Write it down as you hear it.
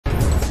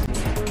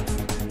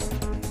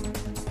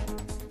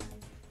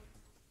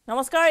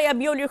নমস্কাৰ ইয়া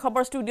বিয়লিৰ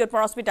খবৰ ষ্টুডিঅ'ত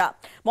পৰস্মিতা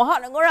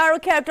মহানগৰ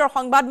আৰক্ষী আয়ুক্তৰ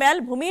সংবাদমেল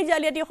ভূমি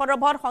জালিয়াতি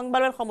সন্দৰ্ভত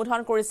সংবাদমেল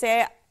সম্বোধন কৰিছে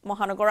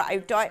মহানগৰ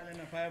আয়ুক্তই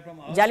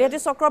জালিয়াতি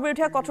চক্ৰৰ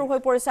বিৰুদ্ধে কঠোৰ হৈ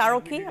পৰিছে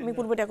আৰক্ষী আমি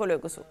পূৰ্বতেকৈ লৈ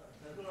গৈছো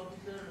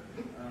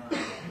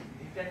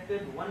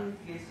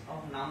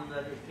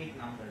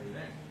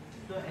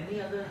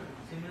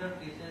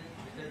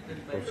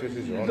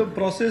The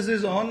process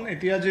is on.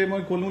 Etia je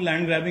moi kolu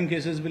land grabbing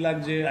cases bilak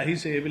je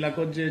ahise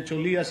ebilakot je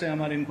choli ase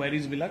amar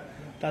inquiries bilak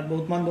tat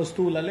bahut man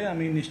bostu ulale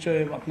ami nishchoy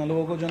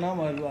apnalogo ko janam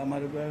ar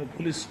amar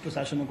police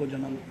prashashan ko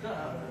janam.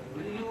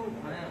 Will you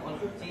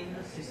also change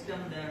the system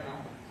there now?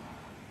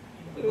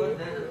 Because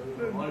there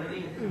already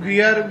we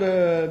are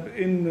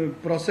in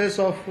process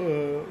of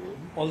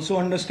also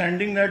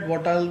understanding that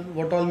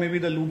what all may be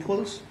the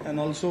loopholes and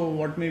also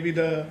what may be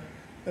the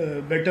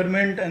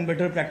betterment and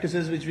better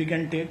practices which we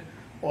can take.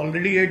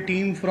 Already a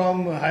team from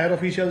higher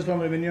officials from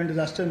Revenue and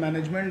Disaster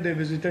Management, they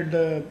visited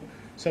the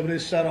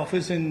Sub-Registrar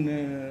office in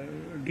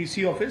DC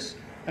office,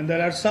 and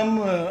there are some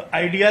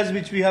ideas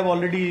which we have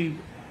already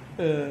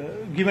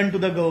given to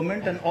the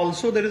government, and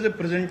also there is a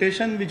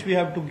presentation which we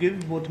have to give,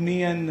 both me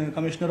and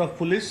Commissioner of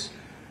Police,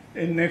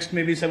 in next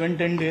maybe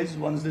 7-10 days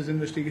once this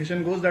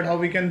investigation goes, that how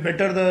we can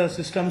better the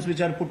systems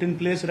which are put in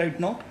place right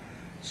now.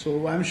 So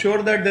I'm sure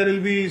that there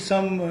will be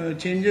some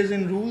changes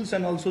in rules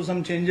and also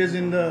some changes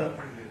in the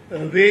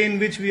way in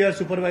which we are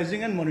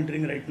supervising and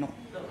monitoring right now.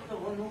 So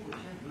one more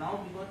question now,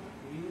 because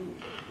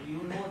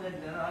you know that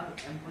there are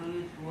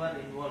employees who are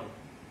involved.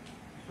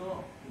 So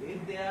if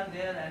they are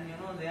there and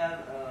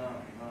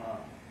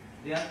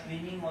they are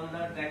cleaning all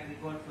the track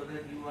records so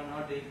that you are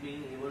not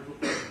being able to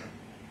catch them.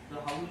 So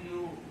how will you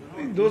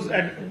those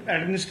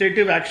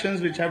administrative actions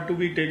which have to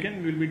be taken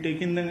will be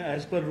taken then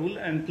as per rule,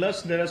 and plus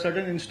there are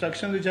certain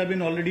instructions which have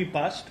been already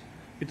passed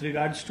with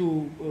regards to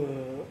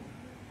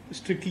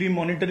strictly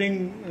monitoring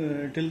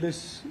till this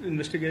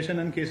investigation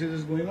and cases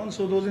is going on.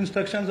 So those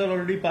instructions are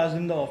already passed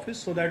in the office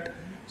so that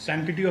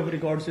sanctity of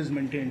records is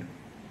maintained.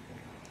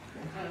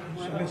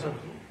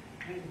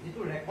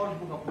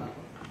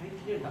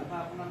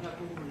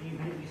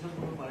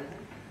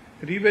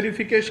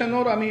 Re-verification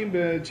or আমি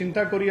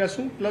চিন্তা কৰি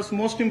আছো, plus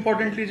most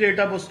importantly যে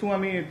এটা বস্তু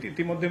আমি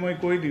ইতিমধ্যে মই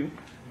কৈ দিও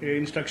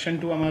ইনস্ট্রাকশন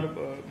টু আমার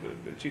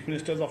চিফ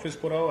মিনিস্টার্স অফিস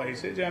পৰাও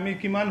আহিছে যে আমি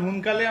কিমান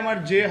হুনকালে আমাৰ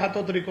যে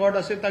হাতত ৰেকৰ্ড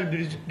আছে তাক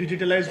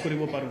ডিজিটালাইজ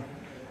কৰিব পাৰো।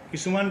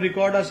 কিছুমান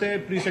ৰেকৰ্ড আছে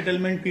প্ৰি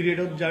সেটেলমেন্ট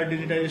পিৰিয়ডত যাৰ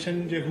ডিজিটাইজেশন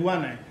যে হোৱা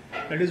নাই,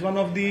 that is one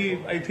of the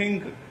I think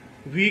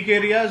week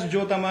areas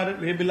য'ত আমাৰ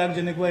এইবিলাক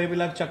যেনেকুৱা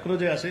এইবিলাক চক্ৰ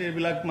যে আছে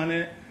এইবিলাক মানে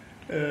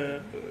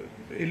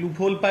এই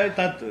লুপহোল পায়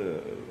তাত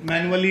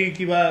ম্যানুয়ালি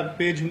কিবা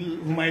পেজ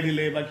ঘুমাই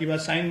দিলে বা কিবা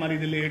সাইন মাৰি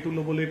দিলে এটো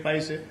লবলৈ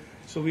পাইছে।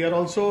 So we are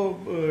also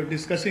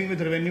discussing with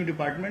Revenue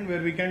Department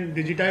where we can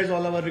digitize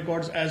all our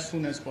records as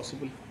soon as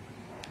possible.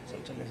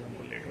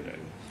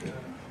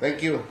 Thank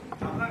you.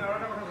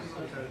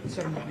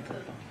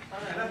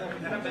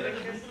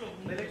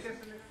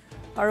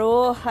 আৰু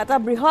এটা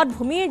বৃহৎ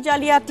ভূমি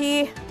জালিয়াতি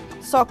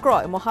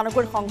চক্ৰই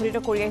মহানগৰীত সংঘটিত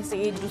কৰি আহিছে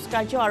এই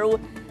দুষ্কাৰ্য আৰু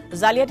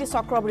জালিয়াতি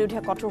চক্ৰৰ বিৰুদ্ধে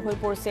কঠোৰ হৈ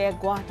পৰিছে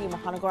গুৱাহাটী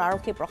মহানগৰ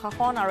আৰক্ষী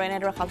প্ৰশাসন আৰু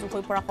এনেদৰে সাজু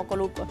হৈ পৰা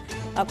সকলো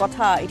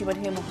কথা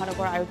ইতিমধ্যে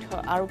মহানগৰ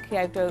আৰক্ষী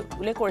আয়ুক্তই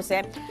উল্লেখ কৰিছে।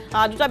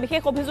 দুটা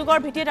বিশেষ অভিযোগৰ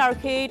ভিত্তিত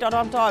আৰক্ষী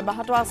তদন্ত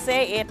অব্যাহত আছে।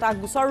 এটা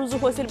গোচৰ ৰুজু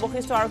হৈছিল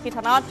বশিষ্ঠ আৰক্ষী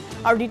থানাত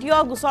আৰু দ্বিতীয়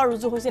গোচৰ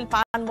ৰুজু হৈছিল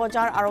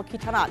পাণবজাৰ আৰক্ষী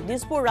থানাত।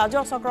 দিছপুৰ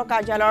ৰাজহ চক্ৰ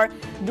কাৰ্যালয়ৰ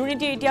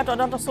দুৰ্নীতি এতিয়া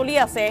তদন্ত চলি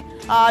আছে।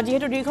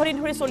 যিহেতু দীৰ্ঘদিন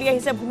ধৰি চলি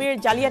আহিছে ভূমি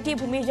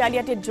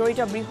জালিয়াতিত জড়িত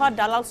বৃহৎ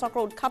দালাল চক্ৰ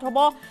উৎখাত হ'ব।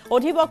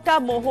 অধিবক্তা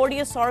মহৰী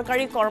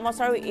চৰকাৰী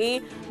কৰ্মচাৰী এই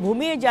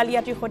ভূমি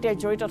জালিয়াতিৰ সৈতে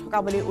জড়িত থকা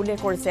বুলি উল্লেখ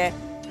কৰিছে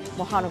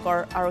মহানগৰ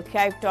আৰক্ষী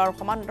আয়ুক্তৰ।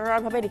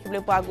 সমান্তৰালভাৱে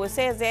দেখিবলৈ পোৱা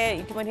গৈছে যে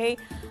ইতিমধ্যে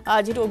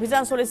যেটো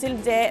অভিযান চলিছিল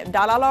যে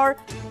দালালৰ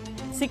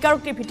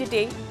স্বীকাৰোক্তিৰ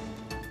ভিত্তিতেই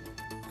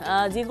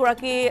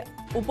যিগৰাকী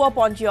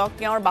উপপঞ্জীয়ক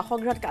তেওঁৰ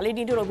বাসগৃহত কালি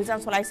দিনটোৰ অভিযান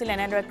চলাইছিল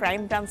এনেদৰে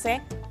ক্ৰাইম ব্ৰাঞ্চে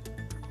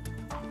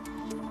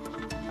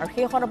আৰু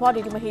সেই সন্দৰ্ভত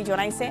ইতিমধ্যে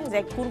জনাইছে যে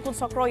কোন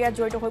চক্ৰ ইয়াত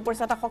জড়িত হৈ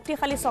পৰিছে। এটা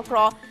শক্তিশালী চক্ৰ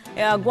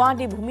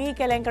গুৱাহাটী ভূমি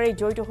কেলেংকাৰীত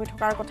জড়িত হৈ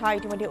থকাৰ কথা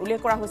ইতিমধ্যে উল্লেখ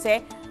কৰা হৈছে।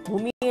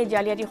 ভূমি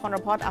জালিয়াতি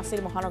সন্দৰ্ভত আছিল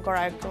মহানগৰ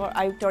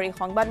আয়ুক্তৰ এই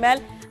সংবাদমেল।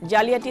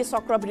 জালিয়াতি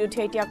চক্ৰৰ বিৰুদ্ধে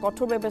এতিয়া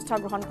কঠোৰ ব্যৱস্থা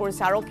গ্ৰহণ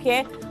কৰিছে আৰক্ষীয়ে।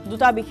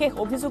 দুটা বিশেষ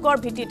অভিযোগৰ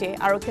ভিত্তিতে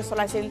আৰক্ষীয়ে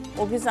চলাইছিল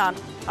অভিযান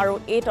আৰু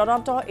এই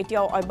তদন্ত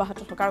এতিয়াও অব্যাহত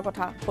থকাৰ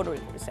কথা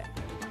সদৰি কৰিছে।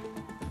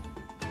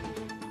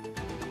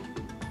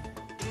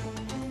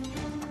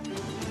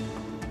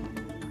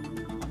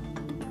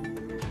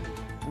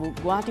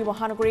 গুৱাহাটী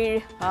মহানগৰীৰ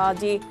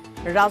যি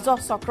ৰাজহ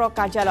চক্ৰ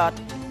কাৰ্যালয়ত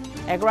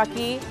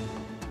এগৰাকী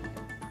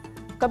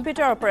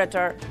কম্পিউটাৰ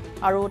অপাৰেটৰ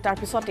আৰু তাৰ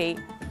পিছতেই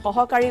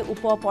সহকাৰী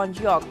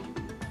উপপঞ্জীয়ক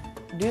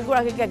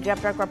দুয়োগৰাকীকে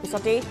গ্ৰেপ্তাৰ কৰাৰ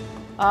পিছতেই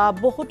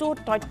বহুতো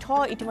তথ্য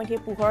ইতিমধ্যে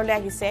পোহৰলৈ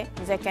আহিছে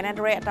যে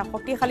কেনেদৰে এটা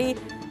শক্তিশালী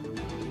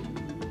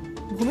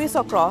ভূমি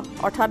চক্ৰ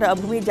অৰ্থাৎ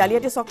ভূমি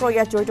জালিয়াতি চক্ৰ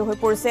ইয়াত জড়িত হৈ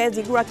পৰিছে।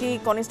 যিগৰাকী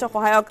কনিষ্ঠ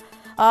সহায়ক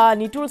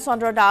নিতুল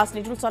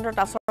চন্দ্ৰ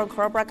দাসৰ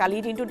ঘৰৰ পৰা কালি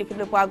দিনটো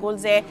দেখিবলৈ পোৱা গ'ল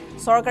যে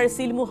চৰকাৰী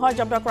চিলমোহৰ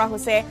জব্দ কৰা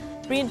হৈছে,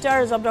 প্ৰিণ্টাৰ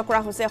জব্দ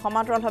কৰা হৈছে।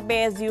 সমান্তৰালভাৱে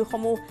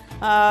যিসমূহ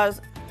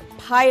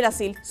ফাইল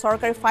আছিল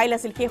সৰকাৰি ফাইল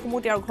আছিল সেইসমূহ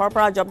তেওঁৰ ঘৰৰ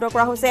পৰা জব্দ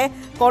কৰা হৈছে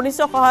কনিষ্ঠ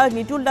সহায়ক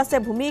নিতুল দাসে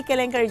ভূমি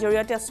কেলেংকাৰীৰ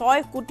জৰিয়তে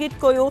 6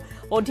 কোটিতকৈও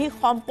অধিক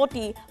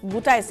সম্পত্তি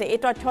গোটাইছে এই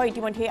তথ্য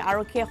ইতিমধ্যে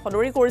আৰক্ষীয়ে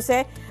সদৰি কৰিছে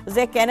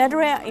যে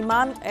কেনেদৰে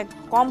ইমান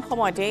কম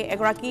সময়তে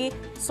এগৰাকী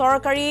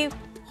চৰকাৰী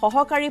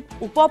সহকাৰী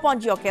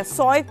উপপঞ্জীয়কে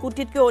 6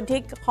 কোটিতকৈ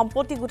অধিক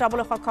সম্পত্তি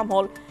গোটাবলৈ সক্ষম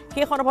হ'ল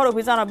সেই সন্দৰ্ভত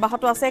অভিযান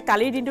অব্যাহত আছে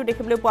কালিৰ দিনটো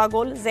দেখিবলৈ পোৱা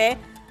গ'ল যে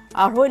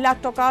 2.5 লাখ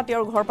টকা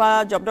তেওঁৰ ঘৰৰ পৰা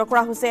জব্দ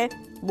কৰা হৈছে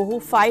বহু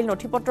ফাইল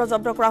নথিপত্ৰ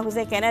জব্দ কৰা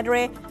হৈছে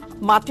কেনেদৰে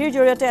মাটিৰ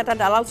জৰিয়তে এটা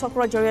দালাল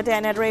চক্ৰৰ জৰিয়তে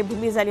এনেদৰে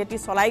ভূমি জালিয়াতি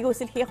চলাই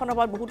গৈছিল সেই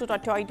সন্দৰ্ভত বহুতো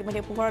তথ্য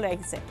ইতিমধ্যে পোহৰলৈ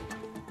আহিছে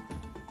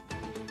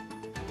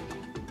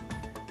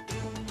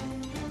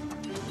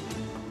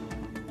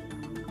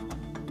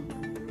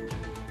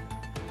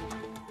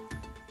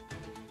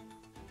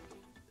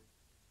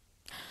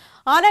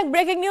অনেক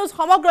ব্ৰেকিং নিউজ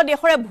সমগ্ৰ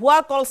দেশৰে ভুয়া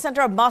কল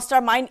সেন্টাৰ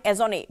মাস্টাৰ মাইন্ড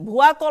এজনে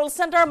ভুয়া কল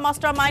centre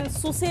master mind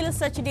Sushil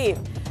Sachdev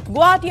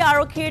Guwahati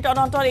আৰক্ষীৰ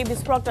তদন্তৰ এই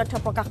বিস্ফোৰক তথ্য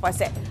প্ৰকাশ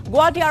পাইছে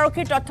গুৱাহাটী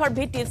আৰক্ষীৰ তথ্যৰ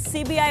ভিত্তিত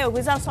সিবিআই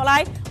অভিযান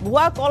চলাই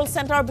ভুৱা কল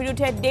সেন্টাৰৰ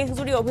বিৰুদ্ধে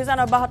দেশজুৰি অভিযান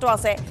অব্যাহত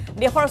আছে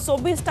দেশৰ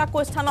 24টা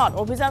স্থানত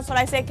অভিযান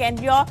চলাইছে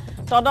কেন্দ্ৰীয়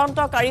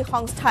তদন্তকাৰী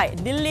সংস্থাই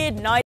দিল্লী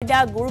নয়ডা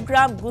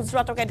গুৰুগ্ৰাম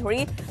গুজৰাটকে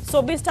ধৰি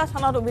 24টা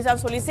স্থানত অভিযান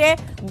চলিছে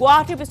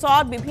গুৱাহাটীৰ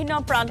পিছত বিভিন্ন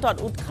প্ৰান্তত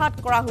উৎখাত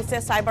কৰা হৈছে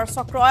সাইবাৰ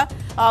চক্ৰ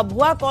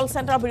ভুৱা কল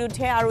সেন্টাৰৰ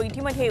বিৰুদ্ধে আৰু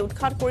ইতিমধ্যে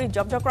উৎখাত কৰি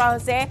জব্দ কৰা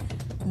হৈছে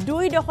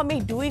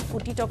 2.2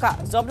 কোটি টকা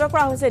জব্দ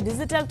কৰা হৈছে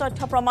ডিজিটেল তথ্য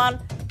প্ৰমাণ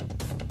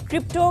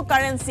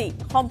ক্ৰিপ্টোকাৰেন্সি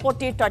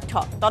সম্পত্তিৰ তথ্য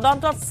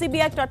তদন্তত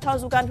সিবিআই তথ্য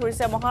যোগান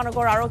ধৰিছে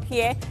মহানগৰ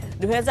আৰক্ষীয়ে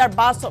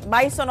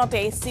 2022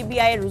 চনতে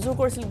সিবিআই ৰুজু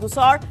কৰিছিল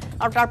গোচৰ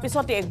আৰু তাৰ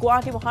পিছতে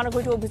গুৱাহাটী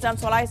মহানগৰীত অভিযান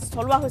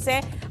চলোৱা হৈছে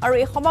আৰু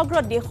এই সমগ্ৰ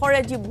দেশৰে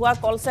যি ভুৱা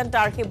কল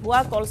সেন্টাৰ সেই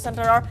ভুৱা কল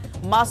সেন্টাৰৰ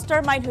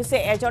মাষ্টাৰমাইণ্ড হৈছে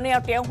এজনে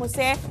আৰু তেওঁ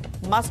হৈছে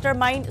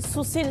মাষ্টাৰমাইণ্ড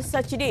সুশীল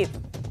সচদেব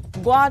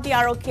গুৱাহাটী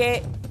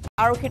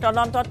আৰক্ষী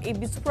তদন্তত এই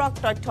বিস্ফোৰক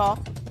তথ্য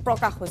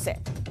প্ৰকাশ হৈছে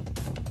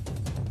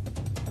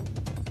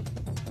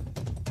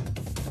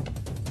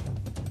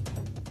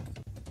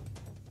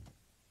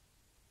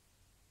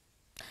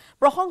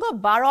প্ৰসংগ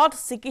 12ত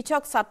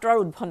চিকিৎসক ছাত্ৰৰ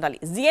উদ্ভণ্ডালি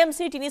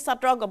জিএমসি 3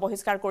 ছাত্ৰক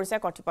বহিষ্কাৰ কৰিছে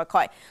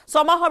কৰ্তৃপক্ষই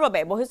সমাহৰ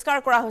বাবে বহিষ্কাৰ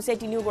কৰা হৈছে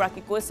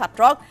তিনিওগৰাকীকৈ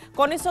ছাত্ৰক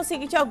কনিষ্ঠ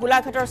চিকিৎসক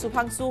গোলাঘাটৰ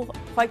সুভ্ৰাংশু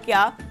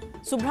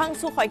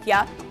শইকীয়া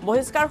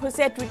বহিষ্কাৰ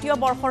হৈছে তৃতীয়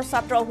বৰ্ষৰ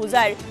ছাত্ৰ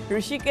হুজাইৰ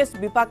ঋষিকেশ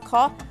বিপাক্ষ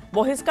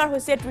বহিষ্কাৰ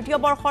হৈছে তৃতীয়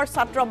বৰ্ষৰ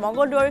ছাত্ৰ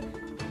মংগলদৈৰ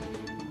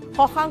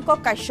শশাংক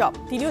কাশ্যপ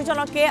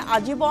তিনিওজনকে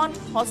আজীৱন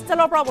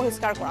হোষ্টেলৰ পৰা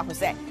বহিষ্কাৰ কৰা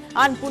হৈছে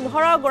আন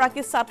 15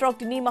 গৰাকী ছাত্ৰক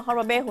 3 মাহৰ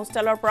বাবে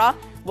হোষ্টেলৰ পৰা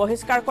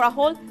বহিষ্কাৰ কৰা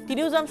হ'ল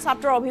তিনিওজন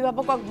ছাত্ৰৰ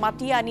অভিভাৱকক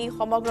মাতি আনি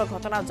সমগ্ৰ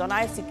ঘটনা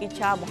জনাই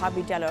চিকিৎসা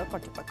মহাবিদ্যালয়ৰ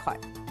কৰ্তৃপক্ষই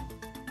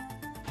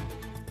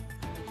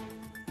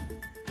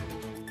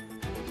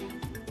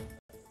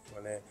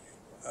মানে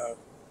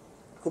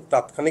খুব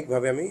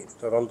তাৎক্ষণিকভাৱে আমি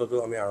তদন্তটো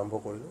আমি আৰম্ভ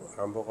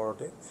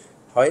কৰোঁতে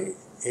হয়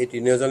এই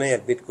তিনিওজনে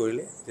এডমিট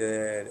কৰিলে যে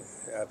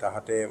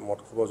তাহাঁতে মদ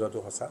খাব যোৱাটো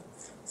সঁচা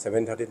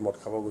 7:30 মদ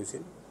খাব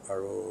গৈছিল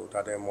আৰু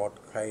তাতে মদ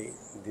খাই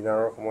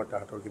ডিনাৰৰ সময়ত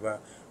তাহাঁতৰ কিবা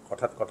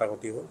কথাত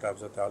কটাকটি হ'ল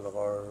তাৰপিছত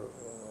তেওঁলোকৰ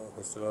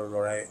হোষ্টেলৰ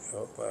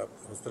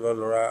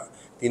ল'ৰা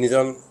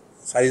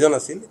 4জন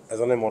আছিল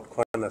এজনে মদ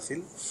খোৱা নাছিল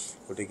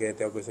গতিকে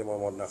তেওঁ কৈছে মই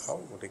মদ নাখাওঁ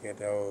গতিকে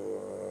তেওঁ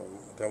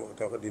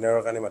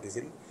ডিনাৰৰ কাৰণে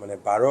মাতিছিল মানে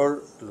 12ৰ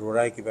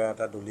ল'ৰাই কিবা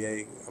এটা দলিয়াই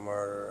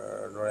আমাৰ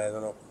ল'ৰা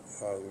এজনক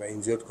কিবা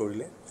ইনজিয়ৰ্ড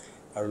কৰিলে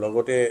আৰু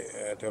লগতে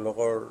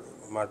তেওঁলোকৰ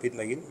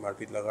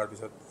মাৰপিট লগাৰ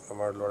পিছত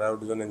আমাৰ ল'ৰাও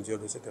দুজন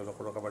ইনজিয়ৰ্ড হৈছে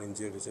তেওঁলোকৰ আবাৰ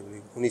ইনজিয়ৰ্ড হৈছে বুলি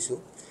শুনিছোঁ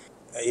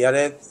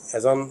ইয়াৰে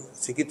এজন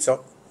চিকিৎসক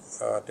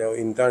তেওঁ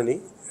ইণ্টাৰ্নি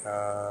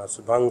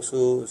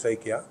সুভ্ৰাংশু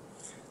শইকীয়া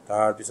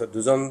তাৰ পিছত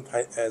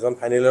এজন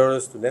ফাইনেল ইয়াৰৰ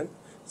ষ্টুডেণ্ট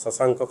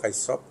শশাংক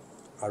কাশ্যপ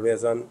আৰু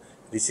এজন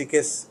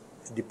ঋষিকেশ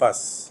দীপাস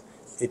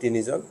এই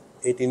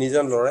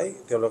তিনিজন ল'ৰাই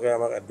তেওঁলোকে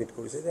আমাক এডমিট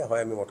কৰিছে যে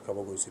হয় আমি মদ খাব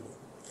গৈছিলোঁ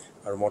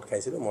আৰু মদ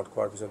খাইছিলোঁ মদ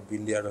খোৱাৰ পিছত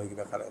বিল দিয়াৰ হৈ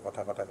কিবা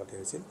কথা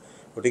হৈছিল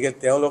গতিকে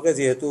তেওঁলোকে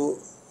যিহেতু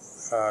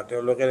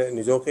তেওঁলোকে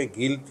নিজকে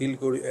গিল্ট ফিল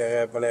কৰি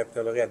মানে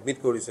তেওঁলোকে এডমিট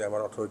কৰিছে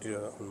আমাৰ অথৰিটিৰ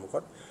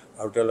সন্মুখত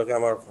আৰু তেওঁলোকে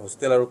আমাৰ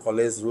হোষ্টেল আৰু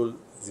কলেজ ৰুল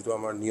যেটো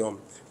আমাৰ নিয়ম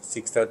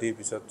 6:30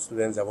 পিছত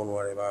ষ্টুডেণ্ট যাব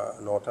নোৱাৰে বা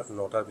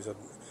 9টাৰ পিছত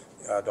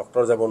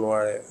ডক্টৰ যাব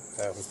নোৱাৰে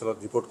হোষ্টেলত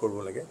ৰিপৰ্ট কৰিব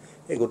লাগে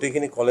এই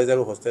গোটেইখিনি কলেজ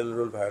আৰু হোষ্টেল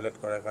ৰুল ভায়োলেট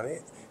কৰাৰ কাৰণে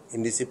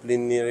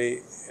ইনডিসিপ্লিনাৰী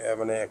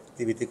মানে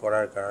এক্টিভিটি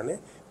কৰাৰ কাৰণে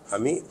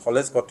আমি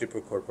কলেজ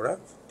কৰ্তৃপক্ষৰ পৰা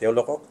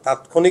তেওঁলোকক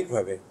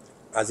তাৎক্ষণিকভাৱে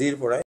আজিৰ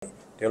পৰাই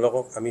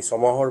তেওঁলোকক আমি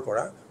সমাহৰ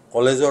পৰা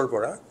কলেজৰ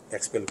পৰা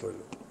এক্সপেল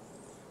কৰিলোঁ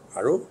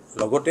আৰু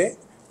লগতে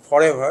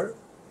ফৰএভাৰ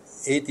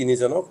এই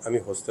তিনিজনক আমি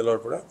হোষ্টেলৰ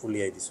পৰা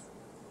উলিয়াই দিছোঁ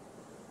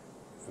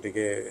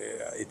গতিকে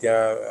এতিয়া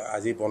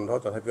আজি বন্ধ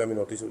তথাপিও আমি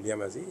নটিচ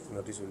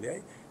উলিয়াই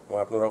মই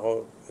আপোনালোকক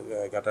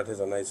গাটাতে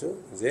জনাইছোঁ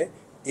যে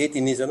এই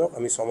তিনিজনক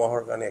আমি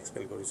সমাহৰ কাৰণে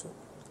এক্সপেল কৰিছোঁ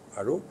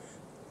আৰু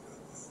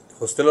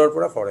হোষ্টেলৰ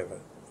পৰা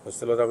ফৰএভাৰ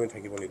হোষ্টেলত আমি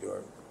থাকিব নিদিওঁ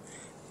আৰু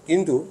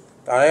কিন্তু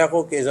তাৰে আকৌ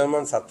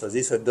কেইজনমান ছাত্ৰ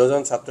যি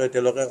 14জন ছাত্ৰই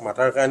তেওঁলোকে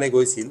মাতাৰ কাৰণে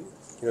গৈছিল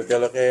কিন্তু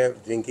তেওঁলোকে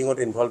ড্ৰিংকিঙত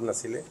ইনভলভ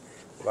নাছিলে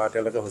বা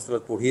তেওঁলোকে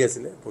হোষ্টেলত পঢ়ি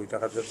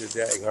থকাৰ পিছত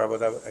যেতিয়া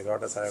 11:30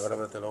 11:30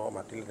 বজাত তেওঁলোকক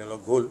মাতিলে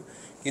তেওঁলোক গ'ল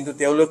কিন্তু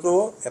তেওঁলোকেও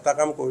এটা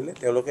কাম কৰিলে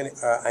তেওঁলোকে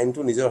আইনটো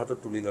নিজৰ হাতত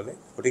তুলি ল'লে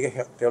গতিকে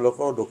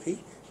তেওঁলোকৰ দোষী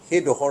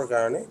সেই দোষৰ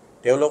কাৰণে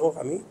তেওঁলোকক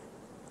আমি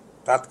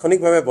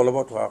তাৎক্ষণিকভাৱে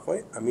বলবৎ হোৱাকৈ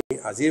আমি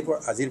আজিৰ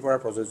পৰা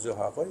প্ৰযোজ্য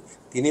হোৱাকৈ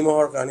 3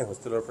 মাহৰ কাৰণে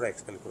হোষ্টেলৰ পৰা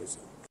এক্সপেল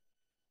কৰিছোঁ।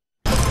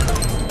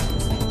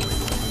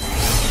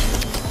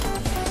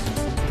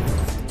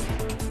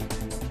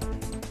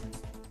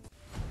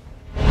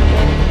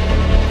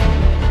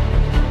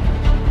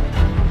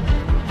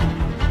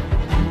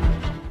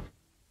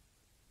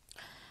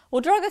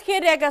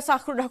 উত্তৰকাশীত এক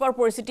শ্বাসৰুদ্ধকৰ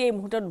পৰিস্থিতি এই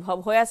মুহূৰ্তত উদ্ভৱ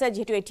হৈ আছে,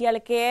 যিহেতু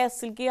এতিয়ালৈকে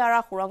চিলকিয়াৰা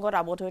সুৰংগত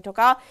আবদ্ধ হৈ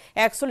থকা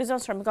 41জন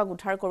শ্ৰমিকক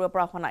উদ্ধাৰ কৰিব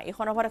পৰা হোৱা নাই। এই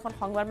সন্দৰ্ভত এখন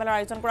সংবাদমেলৰ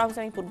আয়োজন কৰা হৈছে,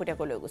 আমি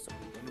পোনপটীয়াকৈ লৈ গৈছোঁ।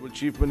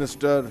 चीफ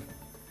मिनिस्टर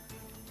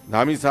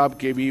धामी साहब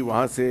के भी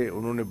वहाँ से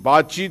उन्होंने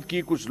बातचीत की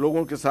कुछ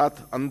लोगों के साथ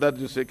अंदर,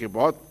 जिससे कि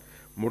बहुत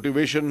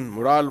मोटिवेशन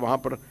मोराल वहाँ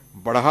पर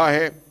बढ़ा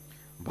है।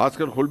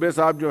 भास्कर खुलबे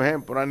साहब जो हैं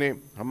पुराने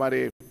हमारे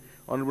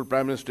ऑनरेबल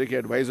प्राइम मिनिस्टर के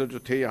एडवाइज़र जो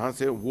थे यहाँ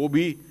से, वो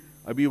भी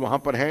अभी वहाँ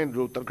पर हैं,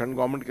 जो उत्तराखंड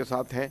गवर्नमेंट के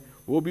साथ हैं,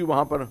 वो भी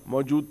वहाँ पर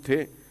मौजूद थे।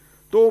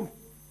 तो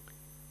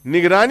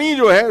निगरानी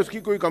जो है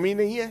उसकी कोई कमी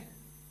नहीं है।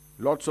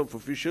 Lots of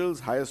officials,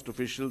 highest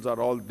officials are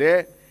all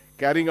there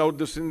carrying out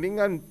this thing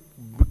and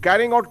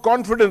carrying out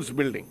confidence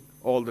building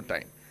all the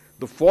time.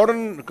 The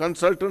foreign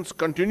consultants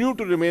continue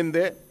to remain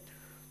there.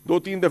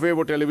 2-3 दफ़े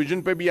वो टेलीविज़न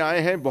पे भी आए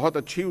हैं, बहुत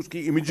अच्छी उसकी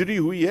इमेजरी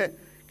हुई है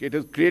कि it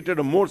has created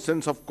a more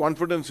sense of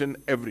confidence in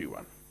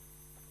everyone.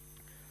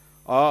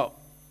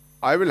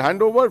 I will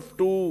hand over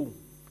to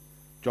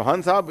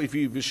Chauhan Saab if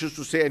he wishes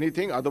to say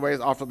anything. Otherwise,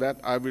 after that,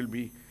 I will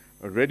be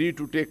ready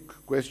to take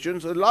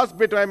questions. The last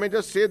bit, I may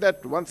just say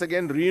that once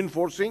again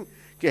reinforcing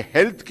कि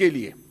health के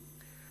लिए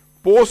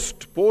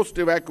post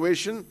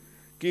evacuation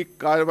की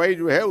कार्रवाई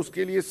जो है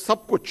उसके लिए सब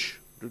कुछ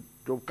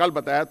जो कल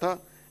बताया था,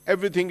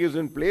 everything is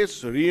in place,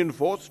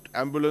 reinforced,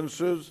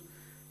 ambulances,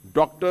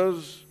 doctors,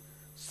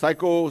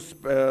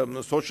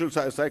 psychosocial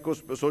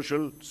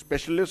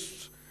specialists.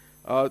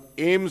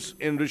 AIMS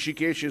in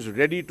Rishikesh is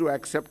ready to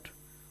accept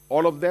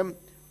all of them.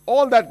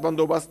 All that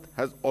bandobast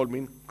has all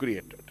been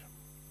created.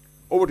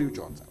 Over to you,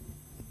 John साहब.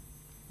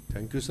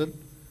 Thank you sir.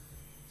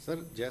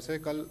 सर, जैसे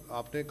कल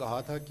आपने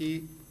कहा था कि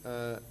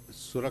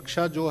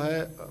सुरक्षा जो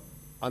है,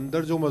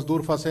 अंदर जो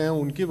मजदूर फंसे हैं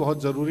उनकी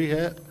बहुत ज़रूरी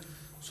है,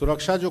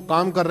 सुरक्षा जो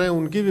काम कर रहे हैं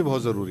उनकी भी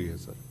बहुत ज़रूरी है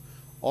सर.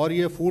 और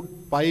ये फूड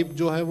पाइप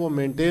जो है वो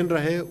मेंटेन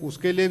रहे,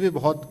 उसके लिए भी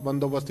बहुत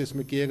बंदोबस्त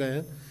इसमें किए गए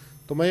हैं.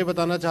 तो मैं ये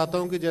बताना चाहता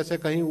हूँ कि जैसे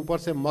कहीं ऊपर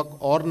से मक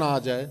और ना आ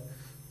जाए,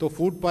 तो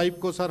फूड पाइप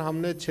को सर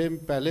हमने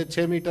पहले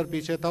 6 मीटर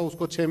पीछे था,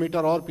 उसको 6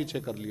 मीटर और पीछे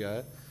कर लिया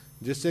है,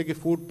 जिससे कि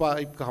फूड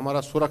पाइप का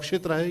हमारा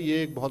सुरक्षित रहे.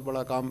 ये एक बहुत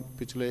बड़ा काम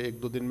पिछले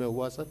 1-2 दिन में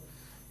हुआ सर.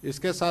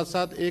 इसके साथ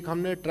साथ एक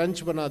हमने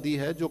ट्रेंच बना दी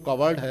है जो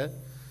कवर्ड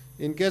है.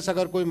 इनकेस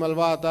अगर कोई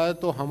मलबा आता है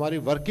तो हमारी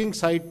वर्किंग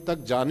साइट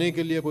तक जाने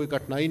के लिए कोई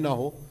कठिनाई ना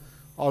हो,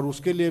 और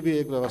उसके लिए भी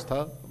एक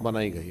व्यवस्था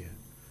बनाई गई है.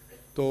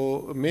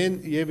 तो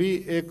मेन ये भी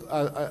एक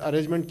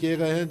अरेंजमेंट किए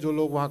गए हैं, जो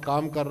लोग वहाँ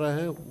काम कर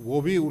रहे हैं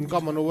वो भी, उनका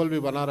मनोबल भी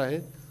बना रहे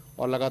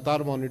और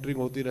लगातार मॉनिटरिंग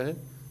होती रहे,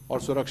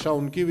 और सुरक्षा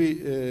उनकी भी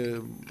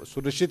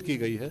सुनिश्चित की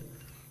गई है.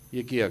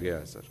 ये किया गया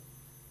है सर.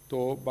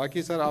 तो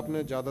बाकी सर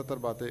आपने ज़्यादातर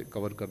बातें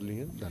कवर कर ली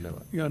हैं.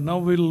 धन्यवाद. Yeah, now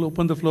we'll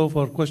open the floor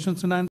for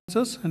questions and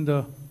answers. And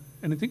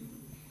anything?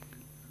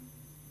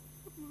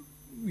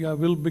 Yeah,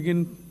 we'll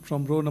begin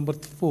from row number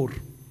 4.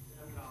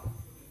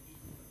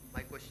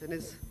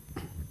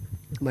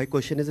 My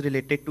question is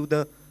related to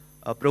the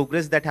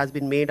progress that has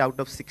been made out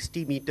of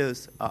 60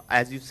 meters.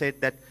 As you said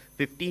that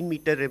 15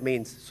 meter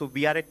remains. So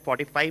we are at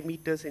 45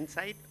 meters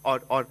inside,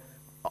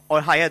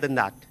 or higher than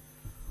that.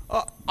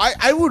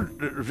 I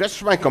would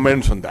rest my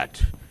comments on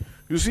that.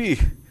 You see,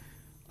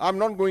 I'm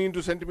not going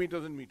into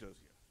centimeters and meters here.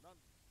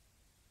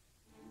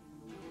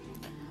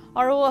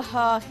 আৰু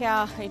সেয়া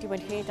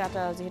ইতিমধ্যে তাত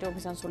যিহেতু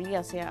অভিযান চলি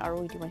আছে, আৰু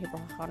ইতিমধ্যে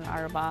প্ৰশাসন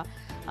আৰু বা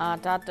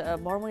তাত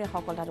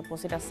বৰমূৰীয়াসকল তাত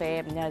উপস্থিত আছে,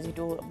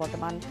 যিটো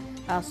বৰ্তমান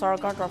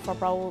চৰকাৰৰ তৰফৰ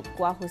পৰাও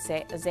কোৱা হৈছে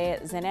যে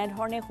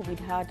যেনেধৰণে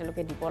সুবিধা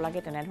তেওঁলোকে দিব লাগে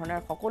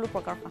তেনেধৰণৰ সকলো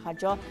প্ৰকাৰ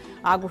সাহায্য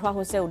আগবঢ়োৱা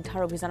হৈছে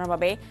উদ্ধাৰ অভিযানৰ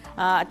বাবে.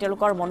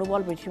 তেওঁলোকৰ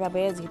মনোবল বৃদ্ধিৰ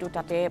বাবে যিহেতু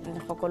তাতে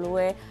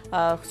সকলোৱে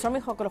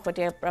শ্ৰমিকসকলৰ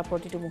সৈতে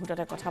প্ৰতিটো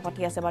মুহূৰ্ততে কথা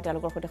পাতি আছে বা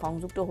তেওঁলোকৰ সৈতে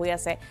সংযুক্ত হৈ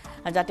আছে,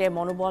 যাতে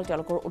মনোবল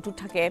তেওঁলোকৰ অটুট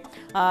থাকে.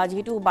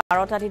 যিহেতু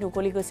 12টা দিন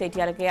উকলি গৈছে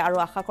এতিয়ালৈকে, আৰু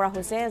আশা কৰা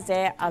হৈছে যে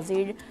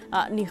আজিৰ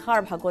নিশাৰ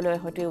ভাগলৈ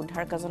হয়তো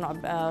উদ্ধাৰ কাৰ্য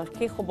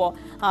শেষ হ'ব.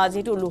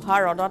 যেহেতু লোহাৰ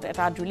ৰডত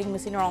এটা ড্ৰিলিং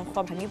মেচিনৰ অংশ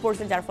ভাঙি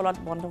পৰিছিল, যাৰ ফলত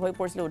বন্ধ হৈ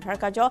পৰিছিল উদ্ধাৰ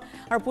কাৰ্য,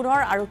 আৰু পুনৰ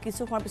আৰু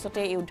কিছু সময়ৰ পিছতে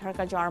এই উদ্ধাৰ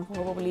কাৰ্য আৰম্ভ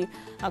হ'ব বুলি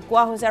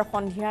কোৱা হৈছে, আৰু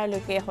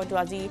সন্ধিয়ালৈকে হয়তো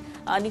আজি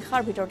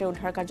নিশাৰ ভিতৰতে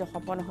উদ্ধাৰ কাৰ্য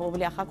সম্পন্ন হ'ব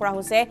বুলি আশা কৰা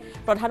হৈছে.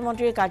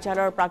 প্ৰধানমন্ত্ৰীৰ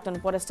কাৰ্যালয়ৰ প্ৰাক্তন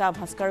উপদেষ্টা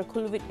ভাস্কৰ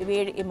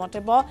খুলবেৰ এই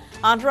মন্তব্য.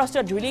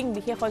 আন্তঃৰাষ্ট্ৰীয় ড্ৰিলিং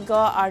বিশেষজ্ঞ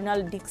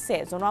আৰ্নল্ড ডিক্সে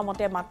জনোৱা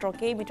মতে মাত্ৰ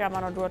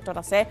কেইমিটাৰমানৰ দূৰত্বত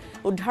আছে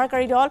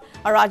উদ্ধাৰকাৰী দল,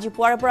 আৰু আজি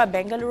পুৱাৰ পৰা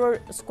বেংগালুৰুৰ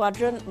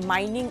স্কোৱাড্ৰন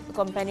মাইনিং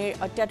কোম্পানীৰ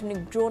অত্যাধুনিক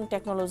ড্ৰোন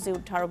টেকনলজি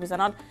উদ্ধাৰ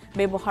অভিযানত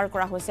ব্যৱহাৰ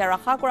কৰা হৈছে, আৰু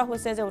আশা কৰা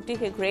হৈছে যে অতি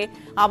শীঘ্ৰেই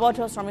আবদ্ধ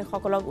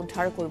শ্ৰমিকসকলক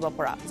উদ্ধাৰ কৰিব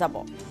পৰা যাব.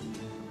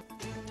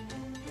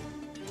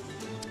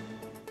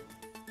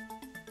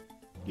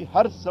 कि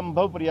हर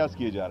संभव प्रयास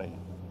किए जा रहे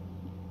हैं.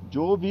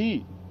 जो भी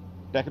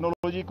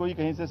टेक्नोलॉजी कोई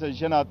कहीं से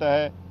सजेशन आता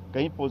है,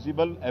 कहीं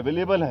पॉसिबल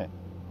अवेलेबल है,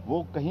 वो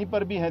कहीं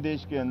पर भी है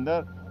देश के अंदर,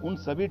 उन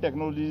सभी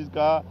टेक्नोलॉजीज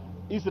का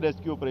इस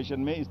रेस्क्यू ऑपरेशन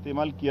में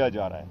इस्तेमाल किया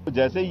जा रहा है. तो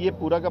जैसे ये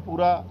पूरा का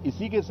पूरा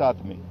इसी के साथ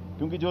में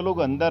क्योंकि जो लोग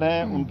अंदर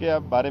हैं उनके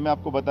बारे में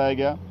आपको बताया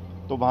गया,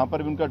 तो वहाँ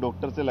पर भी उनका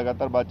डॉक्टर से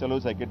लगातार बात चलो,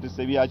 साइकेट्रिस्ट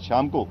से भी। आज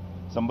शाम को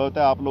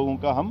संभवतः आप लोगों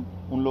का हम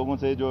उन लोगों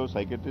से जो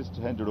साइकेट्रिस्ट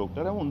हैं, जो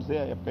डॉक्टर हैं, उनसे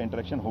आपका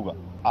इंटरेक्शन होगा।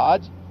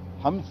 आज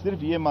हम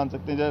सिर्फ ये मान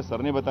सकते हैं, जैसे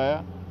सर ने बताया,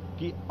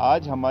 कि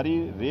आज हमारी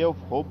रे ऑफ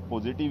होप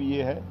पॉजिटिव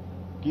ये है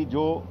कि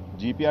जो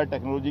जीपीआर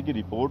टेक्नोलॉजी की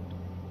रिपोर्ट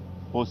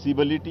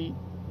पॉसिबिलिटी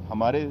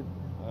हमारे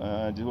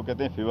जिसको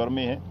कहते हैं फेवर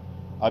में है।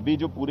 अभी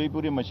जो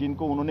पूरी मशीन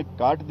को उन्होंने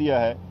काट दिया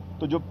है,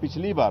 तो जो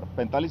पिछली बार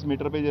 45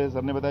 मीटर पे जैसे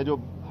सर ने बताया जो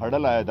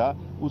हर्डल आया था,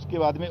 उसके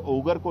बाद में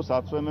ओगर को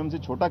 700 mm से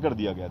छोटा कर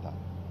दिया गया था।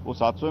 वो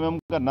 700 mm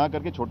का ना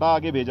करके छोटा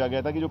आगे भेजा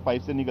गया था कि जो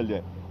पाइप से निकल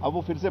जाए। अब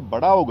वो फिर से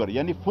बड़ा ओगर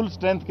यानी फुल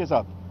स्ट्रेंथ के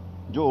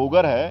साथ जो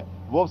ओगर है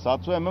वो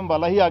 700 mm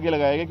वाला ही आगे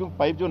लगाया गया, क्योंकि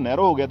पाइप जो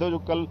नैरो हो गया था, जो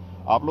कल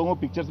आप लोगों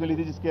को पिक्चर्स मिली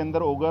थी जिसके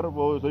अंदर ओगर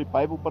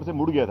पाइप ऊपर से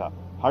मुड़ गया था,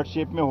 हार्ट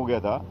शेप में हो गया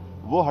था,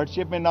 वो हार्ट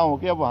शेप में ना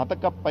होकर अब वहां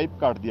तक का पाइप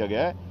काट दिया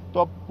गया है। तो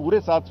अब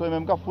पूरे 700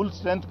 mm का फुल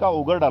स्ट्रेंथ का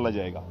ओगर डाला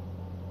जाएगा।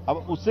 अब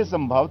उससे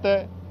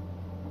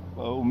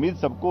संभवतः उम्मीद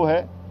सबको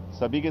है,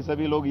 सभी के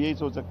सभी लोग यही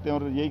सोच सकते हैं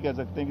और यही कह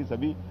सकते हैं कि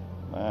सभी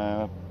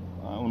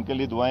उनके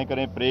लिए दुआएं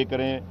करें, प्रे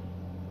करें,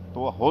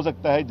 तो हो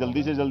सकता है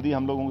जल्दी से जल्दी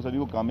हम लोगों को सभी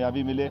को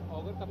कामयाबी मिले।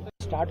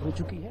 स्टार्ट हो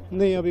चुकी है?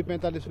 नहीं, अभी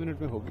 45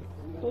 मिनट में होगी।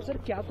 तो सर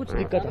क्या कुछ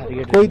दिक्कत आ रही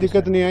है? कोई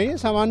दिक्कत नहीं आई है,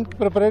 सामान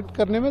प्रिपेयर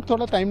करने में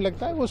थोड़ा टाइम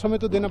लगता है, वो समय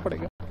तो देना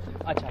पड़ेगा।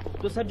 अच्छा,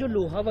 तो सर जो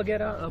लोहा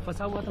वगैरह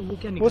फंसा हुआ था वो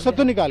क्या निकल वो सब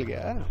तो निकाल गया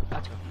है।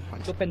 अच्छा,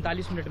 तो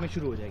 45 मिनट में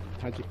शुरू हो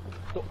जाएगी? हाँ जी।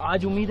 तो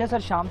आज उम्मीद है सर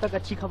शाम तक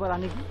अच्छी खबर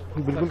आने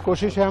की? बिल्कुल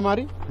कोशिश है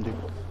हमारी जी।